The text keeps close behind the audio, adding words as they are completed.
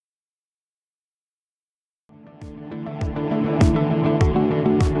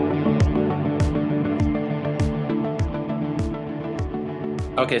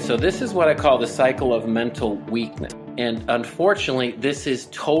Okay, so this is what I call the cycle of mental weakness. And unfortunately, this is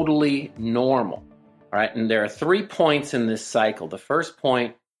totally normal. All right, and there are 3 points in this cycle. The first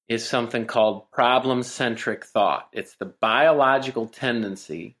point is something called problem-centric thought. It's the biological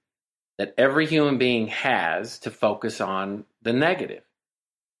tendency that every human being has to focus on the negative.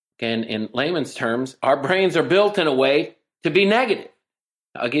 And in layman's terms, our brains are built in a way to be negative.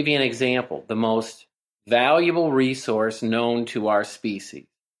 I'll give you an example. The most valuable resource known to our species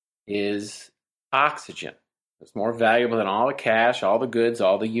is oxygen. It's more valuable than all the cash, all the goods,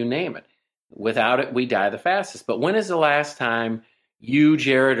 all the you name it. Without it, we die the fastest. But when is the last time you,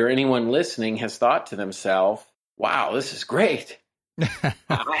 Jared, or anyone listening has thought to themselves, wow, this is great.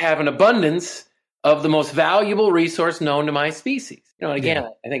 I have an abundance of the most valuable resource known to my species. And again,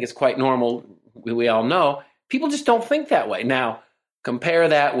 I think it's quite normal. We all know people just don't think that way. Now, compare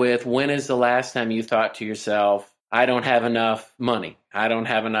that with when is the last time you thought to yourself, I don't have enough money. I don't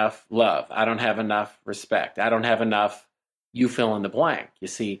have enough love. I don't have enough respect. I don't have enough, you fill in the blank. You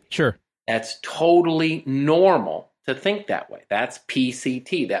see, sure, that's totally normal to think that way. That's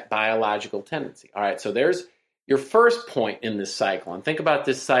PCT, that biological tendency. All right, so there's your first point in this cycle. And think about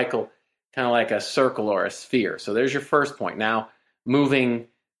this cycle kind of like a circle or a sphere. So there's your first point. Now, moving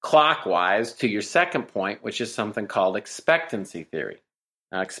clockwise to your second point, which is something called expectancy theory.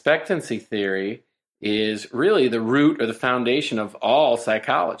 Now, expectancy theory is really the root or the foundation of all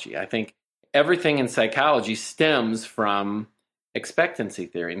psychology. I think everything in psychology stems from expectancy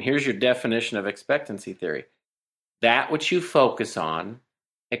theory. And here's your definition of expectancy theory. That which you focus on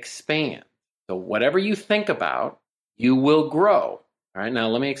expands. So whatever you think about, you will grow. All right, now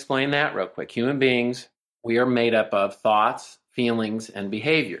let me explain that real quick. Human beings, we are made up of thoughts, feelings, and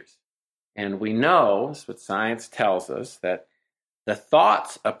behaviors. And we know, that's what science tells us, that the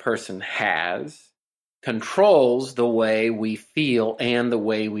thoughts a person has controls the way we feel and the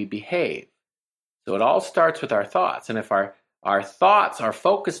way we behave. So it all starts with our thoughts. And if our thoughts are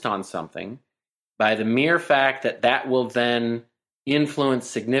focused on something, by the mere fact that that will then influence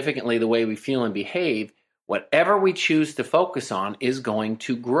significantly the way we feel and behave, whatever we choose to focus on is going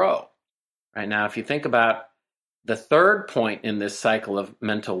to grow. Right now, if you think about the third point in this cycle of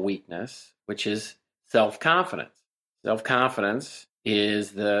mental weakness, which is self-confidence. Self-confidence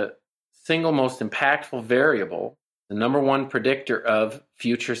is the single most impactful variable, the number one predictor of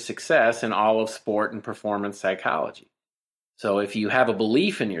future success in all of sport and performance psychology. So if you have a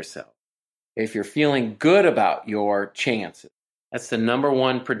belief in yourself, if you're feeling good about your chances, that's the number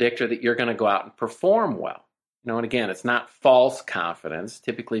one predictor that you're going to go out and perform well. And again, it's not false confidence.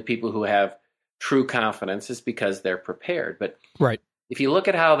 Typically, people who have true confidence is because they're prepared. But right. If you look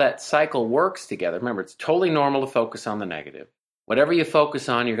at how that cycle works together, remember, it's totally normal to focus on the negative. Whatever you focus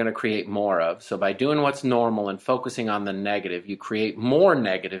on, you're going to create more of. So by doing what's normal and focusing on the negative, you create more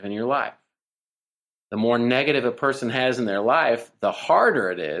negative in your life. The more negative a person has in their life, the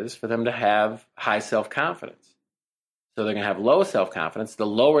harder it is for them to have high self-confidence. So they're going to have low self-confidence. The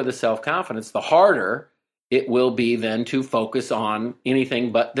lower the self-confidence, the harder it will be then to focus on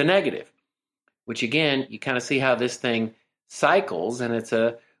anything but the negative. Which again, you kind of see how this thing cycles, and it's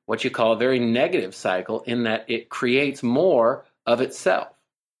what you call a very negative cycle in that it creates more of itself.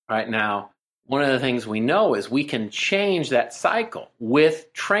 All right, now, one of the things we know is we can change that cycle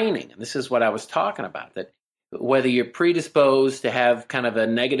with training. And this is what I was talking about, that whether you're predisposed to have kind of a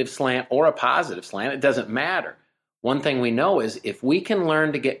negative slant or a positive slant, it doesn't matter. One thing we know is if we can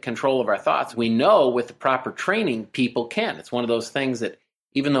learn to get control of our thoughts, we know with the proper training, people can. It's one of those things that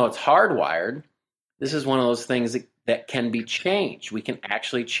even though it's hardwired, this is one of those things that can be changed. We can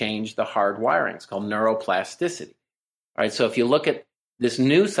actually change the hard wiring. It's called neuroplasticity. All right, so if you look at this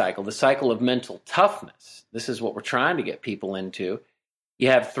new cycle, the cycle of mental toughness, this is what we're trying to get people into. You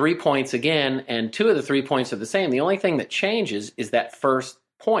have 3 points again, and 2 of the 3 points are the same. The only thing that changes is that first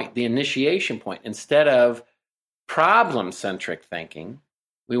point, the initiation point. Instead of problem-centric thinking,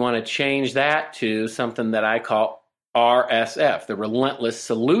 we want to change that to something that I call RSF, the relentless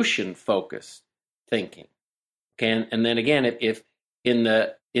solution-focused thinking. Okay, and then again, if in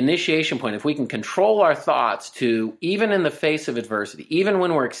the initiation point, if we can control our thoughts to, even in the face of adversity, even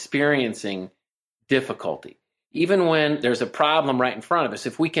when we're experiencing difficulty, even when there's a problem right in front of us,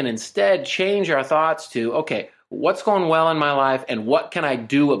 if we can instead change our thoughts to, okay, what's going well in my life and what can I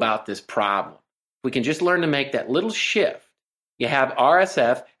do about this problem? We can just learn to make that little shift. You have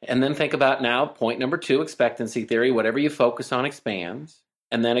RSF, and then think about now, point number 2, expectancy theory. Whatever you focus on expands.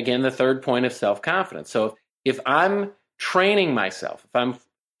 And then again, the third point of self-confidence. So if I'm training myself, if I'm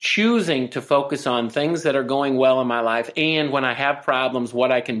choosing to focus on things that are going well in my life, and when I have problems,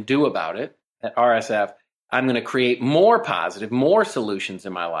 what I can do about it, at RSF, I'm going to create more positive, more solutions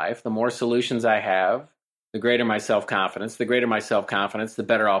in my life. The more solutions I have, the greater my self-confidence. The greater my self-confidence, the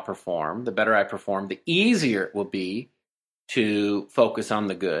better I'll perform. The better I perform, the easier it will be to focus on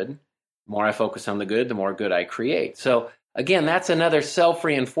the good. The more I focus on the good, the more good I create. So again, that's another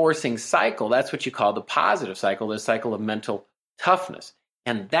self-reinforcing cycle. That's what you call the positive cycle, the cycle of mental toughness.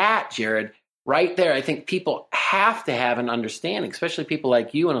 And that, Jared, right there, I think people have to have an understanding, especially people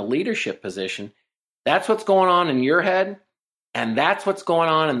like you in a leadership position. That's what's going on in your head, and that's what's going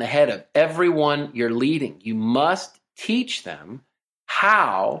on in the head of everyone you're leading. You must teach them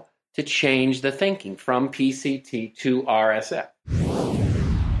how to change the thinking from PCT to RSF.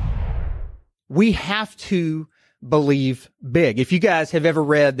 We have to believe big. If you guys have ever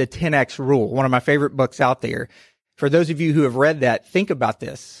read the 10X Rule, one of my favorite books out there, for those of you who have read that, think about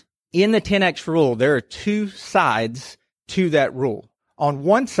this. In the 10X Rule, there are two sides to that rule. On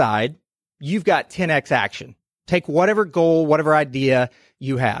one side, you've got 10X action. Take whatever goal, whatever idea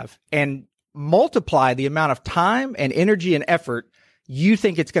you have, and multiply the amount of time and energy and effort you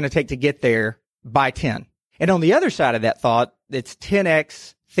think it's going to take to get there by 10. And on the other side of that thought, it's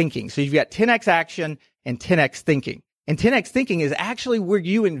 10X thinking. So you've got 10X action and 10X thinking. And 10X thinking is actually where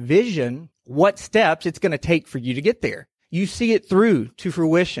you envision what steps it's going to take for you to get there. You see it through to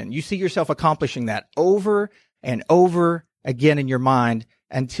fruition. You see yourself accomplishing that over and over again in your mind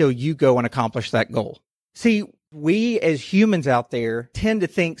until you go and accomplish that goal. See, we as humans out there tend to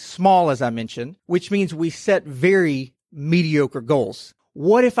think small, as I mentioned, which means we set very mediocre goals.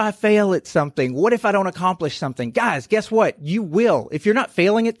 What if I fail at something? What if I don't accomplish something? Guys, guess what? You will. If you're not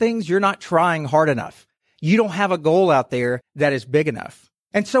failing at things, you're not trying hard enough. You don't have a goal out there that is big enough.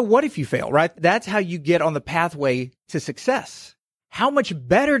 And so what if you fail, right? That's how you get on the pathway to success. How much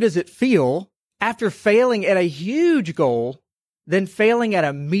better does it feel after failing at a huge goal than failing at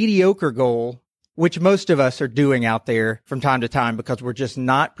a mediocre goal, which most of us are doing out there from time to time because we're just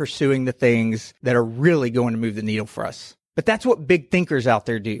not pursuing the things that are really going to move the needle for us. But that's what big thinkers out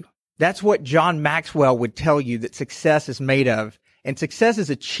there do. That's what John Maxwell would tell you that success is made of. And success is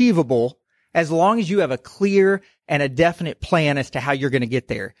achievable as long as you have a clear and a definite plan as to how you're going to get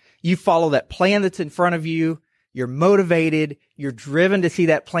there. You follow that plan that's in front of you. You're motivated. You're driven to see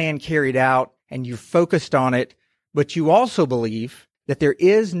that plan carried out, and you're focused on it. But you also believe that there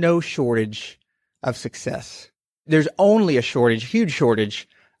is no shortage of success. There's only a shortage, huge shortage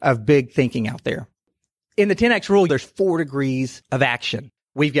of big thinking out there. In the 10X rule, there's 4 degrees of action.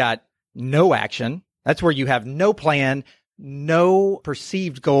 We've got no action. That's where you have no plan, no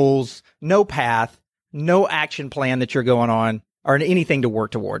perceived goals, no path, no action plan that you're going on, or anything to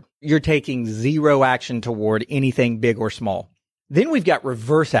work toward. You're taking 0 action toward anything big or small. Then we've got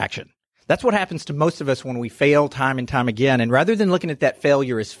reverse action. That's what happens to most of us when we fail time and time again. And rather than looking at that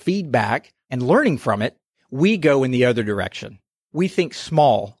failure as feedback and learning from it, we go in the other direction. We think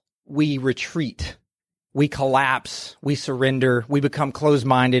small. We retreat. We collapse. We surrender. We become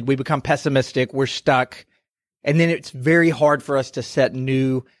closed-minded. We become pessimistic. We're stuck. And then it's very hard for us to set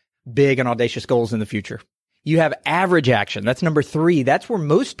new, big, and audacious goals in the future. You have average action. That's number 3. That's where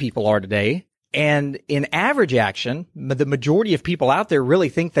most people are today. And in average action, the majority of people out there really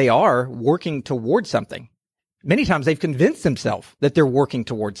think they are working towards something. Many times they've convinced themselves that they're working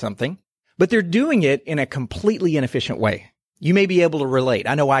towards something, but they're doing it in a completely inefficient way. You may be able to relate.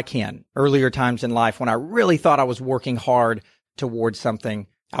 I know I can. Earlier times in life when I really thought I was working hard towards something,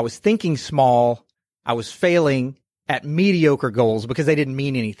 I was thinking small. I was failing at mediocre goals because they didn't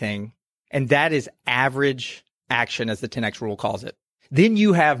mean anything. And that is average action, as the 10X rule calls it. Then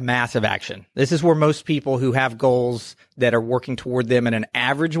you have massive action. This is where most people who have goals that are working toward them in an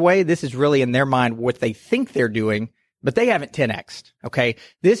average way, this is really in their mind what they think they're doing, but they haven't 10X'd, okay?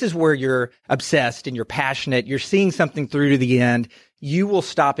 This is where you're obsessed and you're passionate. You're seeing something through to the end. You will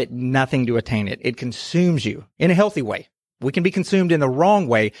stop at nothing to attain it. It consumes you in a healthy way. We can be consumed in the wrong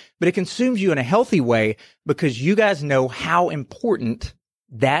way, but it consumes you in a healthy way because you guys know how important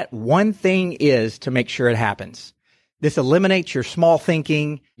that one thing is to make sure it happens. This eliminates your small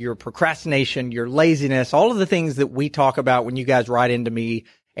thinking, your procrastination, your laziness, all of the things that we talk about when you guys write into me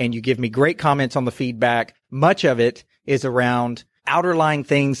and you give me great comments on the feedback. Much of it is around outerlying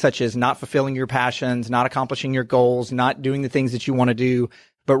things such as not fulfilling your passions, not accomplishing your goals, not doing the things that you want to do.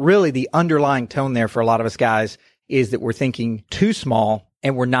 But really the underlying tone there for a lot of us guys is that we're thinking too small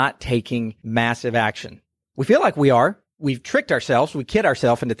and we're not taking massive action. We feel like we are. We've tricked ourselves. We kid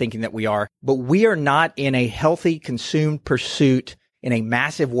ourselves into thinking that we are, but we are not in a healthy, consumed pursuit in a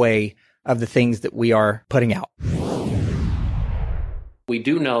massive way of the things that we are putting out. We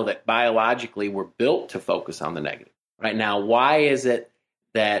do know that biologically we're built to focus on the negative. Right now, why is it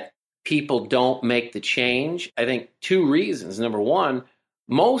that people don't make the change? I think two reasons. Number one,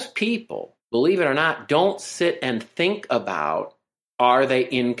 most people, believe it or not, don't sit and think about, are they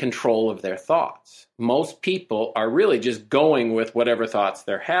in control of their thoughts? Most people are really just going with whatever thoughts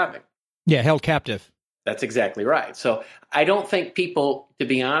they're having. Yeah, held captive. That's exactly right. So I don't think people, to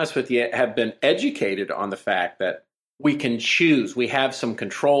be honest with you, have been educated on the fact that we can choose. We have some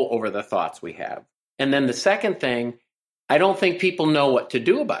control over the thoughts we have. And then the second thing, I don't think people know what to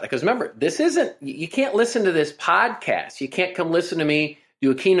do about it. Because remember, you can't listen to this podcast. You can't come listen to me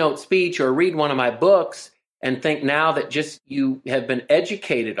do a keynote speech or read one of my books and think now that just you have been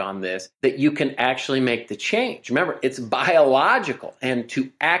educated on this, that you can actually make the change. Remember, it's biological. And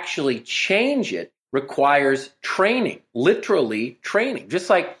to actually change it requires training, literally training. Just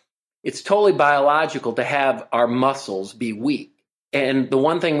like it's totally biological to have our muscles be weak. And the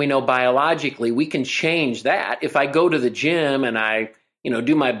one thing we know biologically, we can change that. If I go to the gym and I,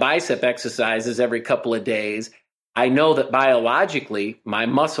 do my bicep exercises every couple of days, I know that biologically my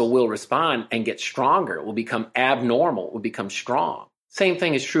muscle will respond and get stronger. It will become abnormal. It will become strong. Same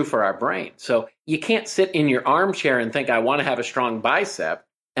thing is true for our brain. So you can't sit in your armchair and think, I want to have a strong bicep,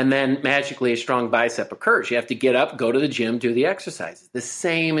 and then magically a strong bicep occurs. You have to get up, go to the gym, do the exercises. The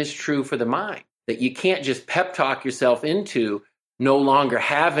same is true for the mind, that you can't just pep talk yourself into no longer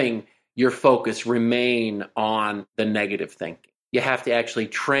having your focus remain on the negative thinking. You have to actually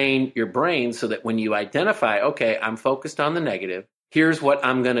train your brain so that when you identify, okay, I'm focused on the negative, here's what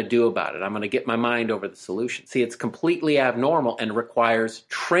I'm going to do about it. I'm going to get my mind over the solution. See, it's completely abnormal and requires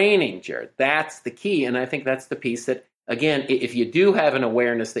training, Jared. That's the key. And I think that's the piece that, again, if you do have an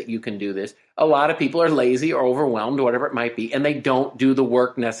awareness that you can do this, a lot of people are lazy or overwhelmed, whatever it might be, and they don't do the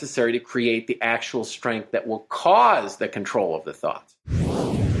work necessary to create the actual strength that will cause the control of the thoughts.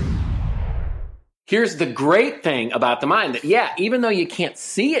 Here's the great thing about the mind, that, even though you can't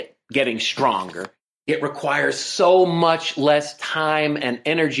see it getting stronger, it requires so much less time and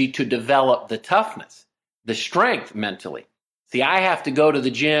energy to develop the toughness, the strength mentally. See, I have to go to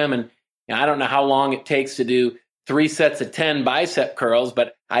the gym, and I don't know how long it takes to do 3 sets of 10 bicep curls,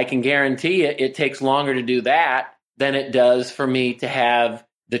 but I can guarantee you it takes longer to do that than it does for me to have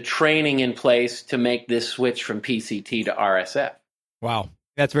the training in place to make this switch from PCT to RSF. Wow.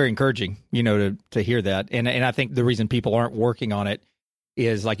 That's very encouraging, to hear that. And I think the reason people aren't working on it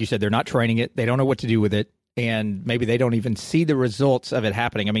is, like you said, they're not training it. They don't know what to do with it. And maybe they don't even see the results of it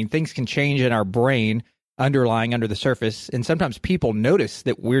happening. I mean, things can change in our brain underlying under the surface. And sometimes people notice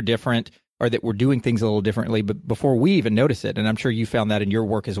that we're different or that we're doing things a little differently, but before we even notice it. And I'm sure you found that in your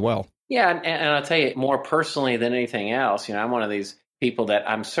work as well. Yeah. And I'll tell you, more personally than anything else, I'm one of these people that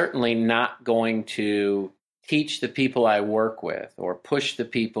I'm certainly not going to teach the people I work with or push the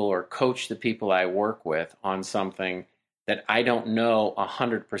people or coach the people I work with on something that I don't know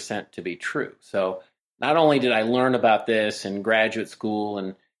 100% to be true. So not only did I learn about this in graduate school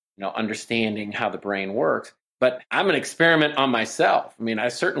and understanding how the brain works, but I'm an experiment on myself. I mean, I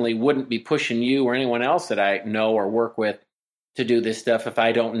certainly wouldn't be pushing you or anyone else that I know or work with to do this stuff if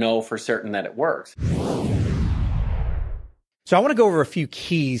I don't know for certain that it works. So I want to go over a few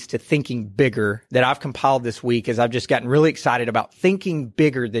keys to thinking bigger that I've compiled this week, as I've just gotten really excited about thinking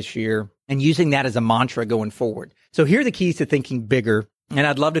bigger this year and using that as a mantra going forward. So here are the keys to thinking bigger. And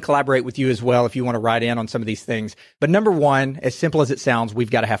I'd love to collaborate with you as well if you want to write in on some of these things. But number one, as simple as it sounds,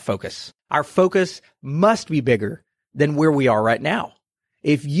 we've got to have focus. Our focus must be bigger than where we are right now.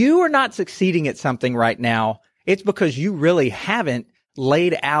 If you are not succeeding at something right now, it's because you really haven't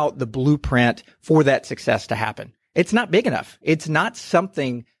laid out the blueprint for that success to happen. It's not big enough. It's not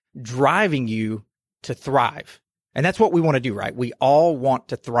something driving you to thrive. And that's what we want to do, right? We all want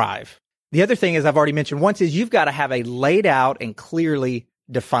to thrive. The other thing, as I've already mentioned once, is you've got to have a laid out and clearly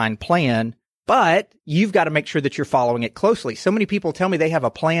defined plan, but you've got to make sure that you're following it closely. So many people tell me they have a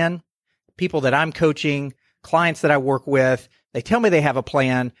plan. People that I'm coaching, clients that I work with, they tell me they have a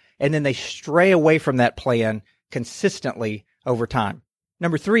plan, and then they stray away from that plan consistently over time.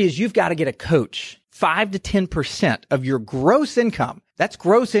 Number 3 is you've got to get a coach. 5 to 10% of your gross income. That's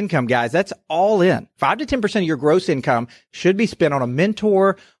gross income, guys. That's all in. 5 to 10% of your gross income should be spent on a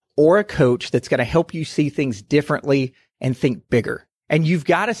mentor or a coach that's going to help you see things differently and think bigger. And you've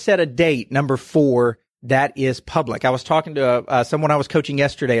got to set a date, number 4, that is public. I was talking to someone I was coaching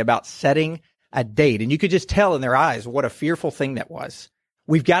yesterday about setting a date, and you could just tell in their eyes what a fearful thing that was.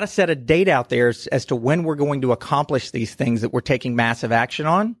 We've got to set a date out there as to when we're going to accomplish these things that we're taking massive action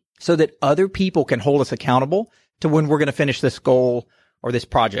on, so that other people can hold us accountable to when we're going to finish this goal or this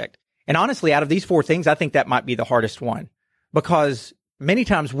project. And honestly, out of these 4 things, I think that might be the hardest one, because many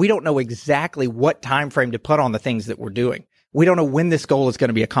times we don't know exactly what time frame to put on the things that we're doing. We don't know when this goal is going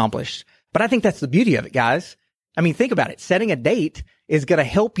to be accomplished. But I think that's the beauty of it, guys. I mean, think about it. Setting a date is going to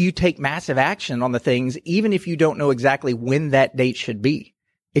help you take massive action on the things, even if you don't know exactly when that date should be.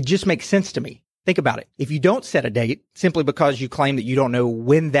 It just makes sense to me. Think about it. If you don't set a date simply because you claim that you don't know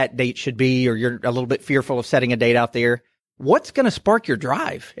when that date should be, or you're a little bit fearful of setting a date out there, what's going to spark your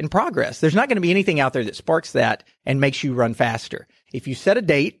drive and progress? There's not going to be anything out there that sparks that and makes you run faster. If you set a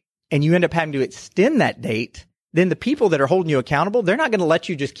date and you end up having to extend that date, then the people that are holding you accountable, they're not going to let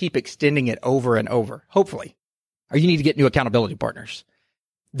you just keep extending it over and over, hopefully. Or you need to get new accountability partners.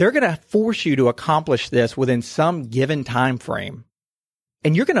 They're going to force you to accomplish this within some given time frame.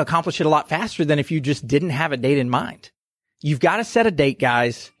 And you're going to accomplish it a lot faster than if you just didn't have a date in mind. You've got to set a date,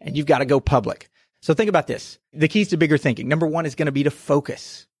 guys, and you've got to go public. So think about this. The keys to bigger thinking. Number one is going to be to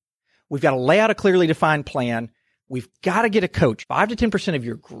focus. We've got to lay out a clearly defined plan. We've got to get a coach. 5 to 10% of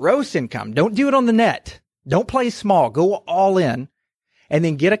your gross income. Don't do it on the net. Don't play small. Go all in. And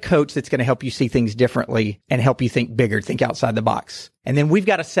then get a coach that's going to help you see things differently and help you think bigger, think outside the box. And then we've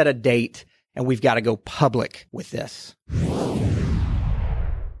got to set a date and we've got to go public with this.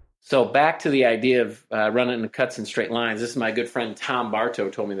 So back to the idea of running in cuts and straight lines. This is my good friend Tom Bartow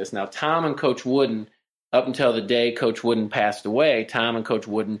told me this. Now, Tom and Coach Wooden, up until the day Coach Wooden passed away, Tom and Coach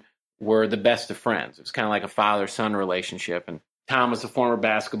Wooden were the best of friends. It was kind of like a father-son relationship. And Tom was a former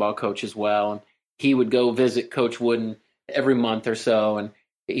basketball coach as well. And he would go visit Coach Wooden every month or so. And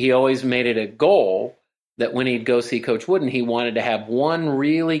he always made it a goal that when he'd go see Coach Wooden, he wanted to have one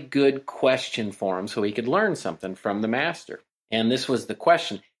really good question for him so he could learn something from the master. And this was the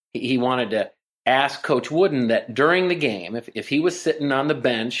question. He wanted to ask Coach Wooden that during the game, if he was sitting on the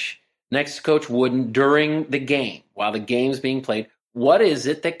bench next to Coach Wooden during the game, while the game's being played, what is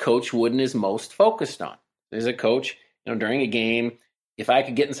it that Coach Wooden is most focused on? As a coach, during a game, if I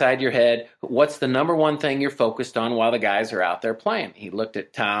could get inside your head, what's the number one thing you're focused on while the guys are out there playing? He looked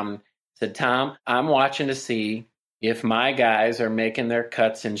at Tom, said, Tom, I'm watching to see if my guys are making their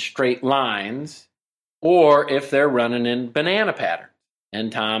cuts in straight lines or if they're running in banana patterns. And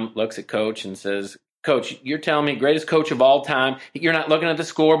Tom looks at Coach and says, Coach, you're telling me greatest coach of all time. You're not looking at the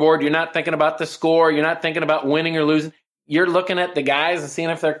scoreboard. You're not thinking about the score. You're not thinking about winning or losing. You're looking at the guys and seeing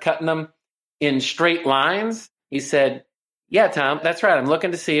if they're cutting them in straight lines. He said, yeah, Tom, that's right. I'm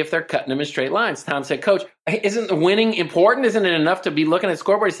looking to see if they're cutting them in straight lines. Tom said, Coach, isn't the winning important? Isn't it enough to be looking at the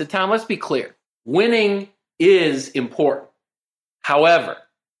scoreboard? He said, Tom, let's be clear. Winning is important. However,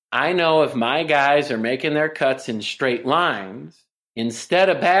 I know if my guys are making their cuts in straight lines, instead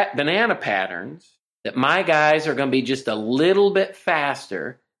of banana patterns, that my guys are going to be just a little bit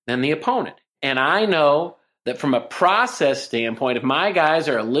faster than the opponent. And I know that from a process standpoint, if my guys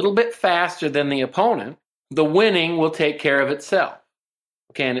are a little bit faster than the opponent, the winning will take care of itself.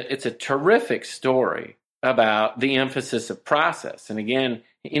 Okay, and it's a terrific story about the emphasis of process. And again,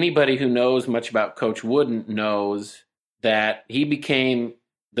 anybody who knows much about Coach Wooden knows that he became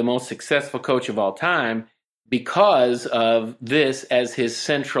the most successful coach of all time because of this as his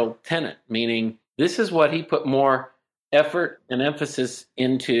central tenet, meaning this is what he put more effort and emphasis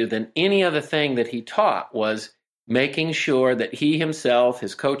into than any other thing that he taught, was making sure that he himself,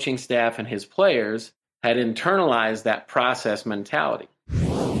 his coaching staff, and his players had internalized that process mentality.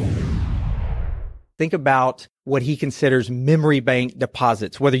 Think about what he considers memory bank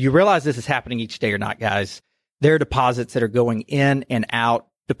deposits. Whether you realize this is happening each day or not, guys, there are deposits that are going in and out,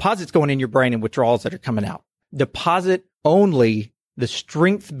 deposits going in your brain and withdrawals that are coming out. Deposit only the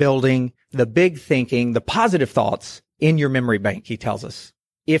strength building, the big thinking, the positive thoughts in your memory bank, he tells us.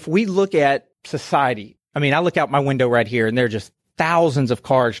 If we look at society, I look out my window right here and there are just thousands of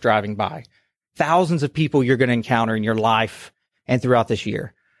cars driving by, thousands of people you're going to encounter in your life and throughout this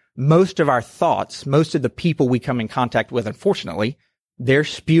year. Most of our thoughts, most of the people we come in contact with, unfortunately, they're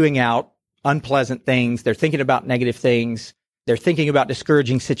spewing out unpleasant things. They're thinking about negative things. They're thinking about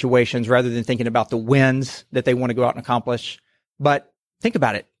discouraging situations rather than thinking about the wins that they want to go out and accomplish. But think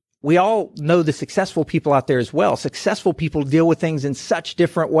about it. We all know the successful people out there as well. Successful people deal with things in such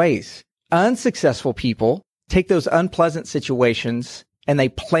different ways. Unsuccessful people take those unpleasant situations and they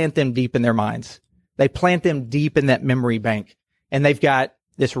plant them deep in their minds. They plant them deep in that memory bank. And they've got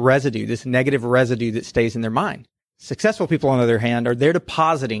this residue, this negative residue that stays in their mind. Successful people, on the other hand, they're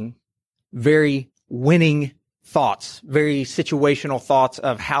depositing very winning thoughts, very situational thoughts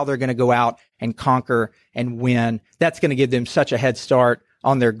of how they're going to go out and conquer and win. That's going to give them such a head start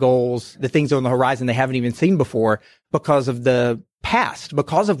on their goals, the things on the horizon they haven't even seen before because of the past,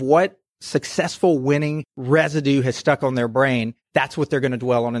 because of what successful winning residue has stuck on their brain. That's what they're going to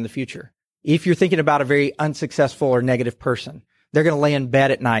dwell on in the future. If you're thinking about a very unsuccessful or negative person, They're going to lay in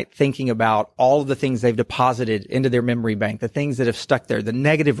bed at night thinking about all of the things they've deposited into their memory bank, the things that have stuck there, the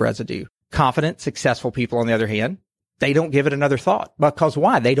negative residue. Confident, successful people, on the other hand, they don't give it another thought. Because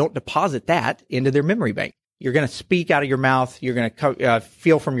why? They don't deposit that into their memory bank. You're going to speak out of your mouth. You're going to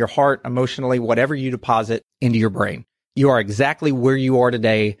feel from your heart emotionally, whatever you deposit into your brain. You are exactly where you are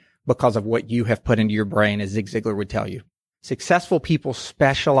today because of what you have put into your brain, as Zig Ziglar would tell you. Successful people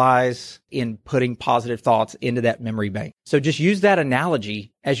specialize in putting positive thoughts into that memory bank. So just use that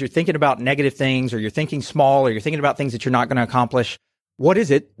analogy as you're thinking about negative things, or you're thinking small, or you're thinking about things that you're not going to accomplish. What is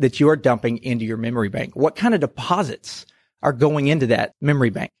it that you are dumping into your memory bank? What kind of deposits are going into that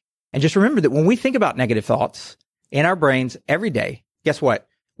memory bank? And just remember that when we think about negative thoughts in our brains every day, guess what?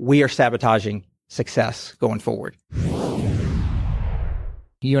 We are sabotaging success going forward.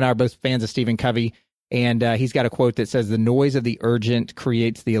 You and I are both fans of Stephen Covey, and he's got a quote that says, "The noise of the urgent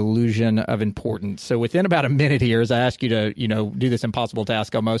creates the illusion of importance." So within about a minute here, as I ask you to, do this impossible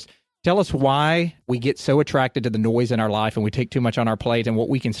task almost, tell us why we get so attracted to the noise in our life and we take too much on our plate, and what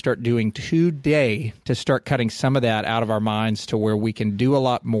we can start doing today to start cutting some of that out of our minds to where we can do a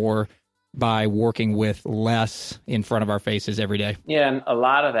lot more by working with less in front of our faces every day. Yeah, and a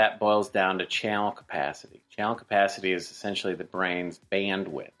lot of that boils down to channel capacity. Channel capacity is essentially the brain's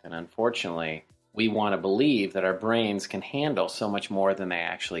bandwidth. And unfortunately, we want to believe that our brains can handle so much more than they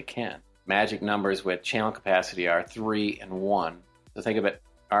actually can. Magic numbers with channel capacity are 3 and 1. So think of it,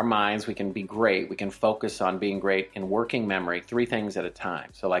 our minds, we can be great. We can focus on being great in working memory, 3 things at a time.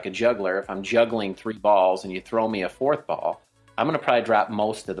 So like a juggler, if I'm juggling 3 balls and you throw me a 4th ball, I'm going to probably drop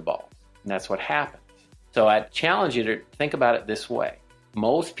most of the balls. And that's what happens. So I challenge you to think about it this way.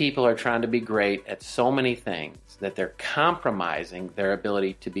 Most people are trying to be great at so many things that they're compromising their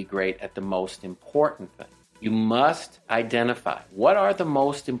ability to be great at the most important thing. You must identify what are the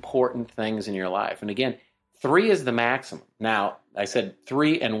most important things in your life. And again, 3 is the maximum. Now, I said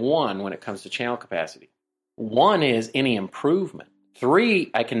 3 and 1 when it comes to channel capacity. 1 is any improvement. 3,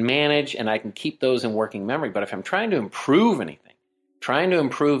 I can manage and I can keep those in working memory. But if I'm trying to improve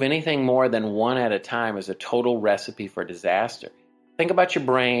anything more than 1 at a time is a total recipe for disaster. Think about your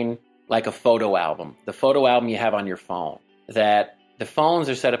brain like a photo album, the photo album you have on your phone. That the phones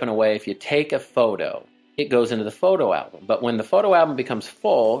are set up in a way, if you take a photo, it goes into the photo album. But when the photo album becomes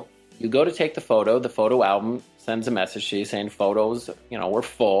full, you go to take the photo album sends a message to you saying photos, we're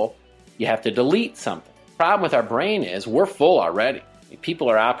full. You have to delete something. The problem with our brain is we're full already. People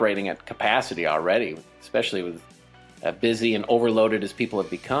are operating at capacity already, especially with busy and overloaded as people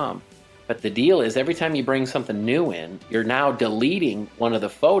have become. But the deal is every time you bring something new in, you're now deleting one of the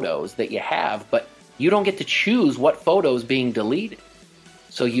photos that you have, but you don't get to choose what photo is being deleted.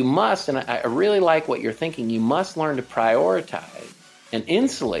 So you must, and I really like what you're thinking, you must learn to prioritize and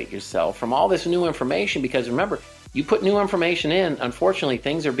insulate yourself from all this new information, because remember, you put new information in, unfortunately,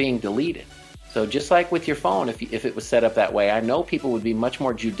 things are being deleted. So just like with your phone, if it was set up that way, I know people would be much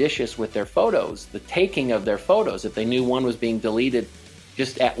more judicious with their photos, the taking of their photos, if they knew one was being deleted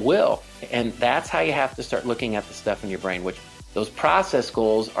just at will. And that's how you have to start looking at the stuff in your brain, which those process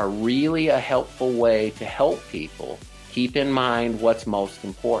goals are really a helpful way to help people keep in mind what's most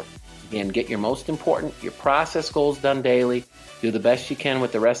important. Again, get your most important, your process goals done daily, do the best you can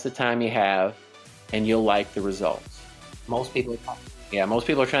with the rest of the time you have, and you'll like the results. Most people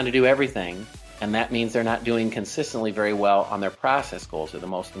are trying to do everything, and that means they're not doing consistently very well on their process goals, are the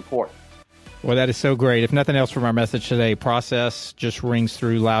most important. Well, that is so great. If nothing else from our message today, process just rings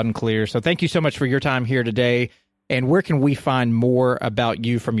through loud and clear. So thank you so much for your time here today. And where can we find more about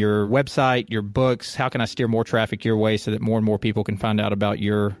you from your website, your books? How can I steer more traffic your way so that more and more people can find out about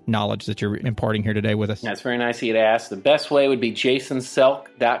your knowledge that you're imparting here today with us? That's very nice of you to ask. The best way would be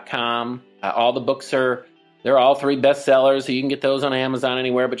jasonselk.com. All the books they're all 3 bestsellers, so you can get those on Amazon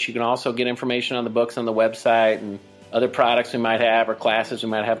anywhere, but you can also get information on the books on the website and other products we might have or classes we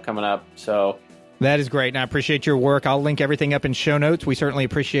might have coming up. So that is great, and I appreciate your work. I'll link everything up in show notes. We certainly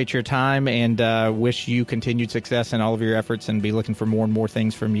appreciate your time and wish you continued success in all of your efforts, and be looking for more and more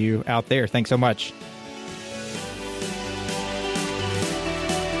things from you out there. Thanks so much.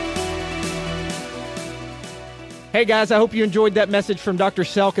 Hey guys, I hope you enjoyed that message from Dr.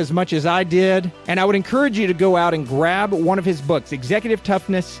 Selk as much as I did. And I would encourage you to go out and grab one of his books, Executive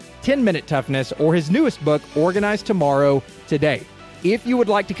Toughness, 10-Minute Toughness, or his newest book, Organize Tomorrow, today. If you would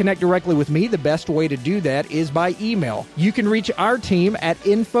like to connect directly with me, the best way to do that is by email. You can reach our team at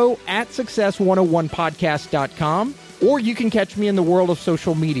info@success101podcast.com, or you can catch me in the world of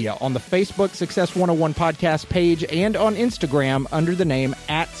social media on the Facebook Success 101 Podcast page and on Instagram under the name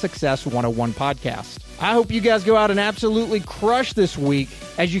 @Success101 Podcast. I hope you guys go out and absolutely crush this week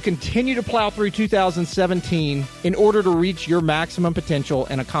as you continue to plow through 2017 in order to reach your maximum potential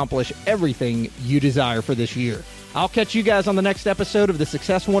and accomplish everything you desire for this year. I'll catch you guys on the next episode of the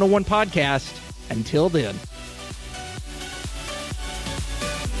Success 101 podcast. Until then.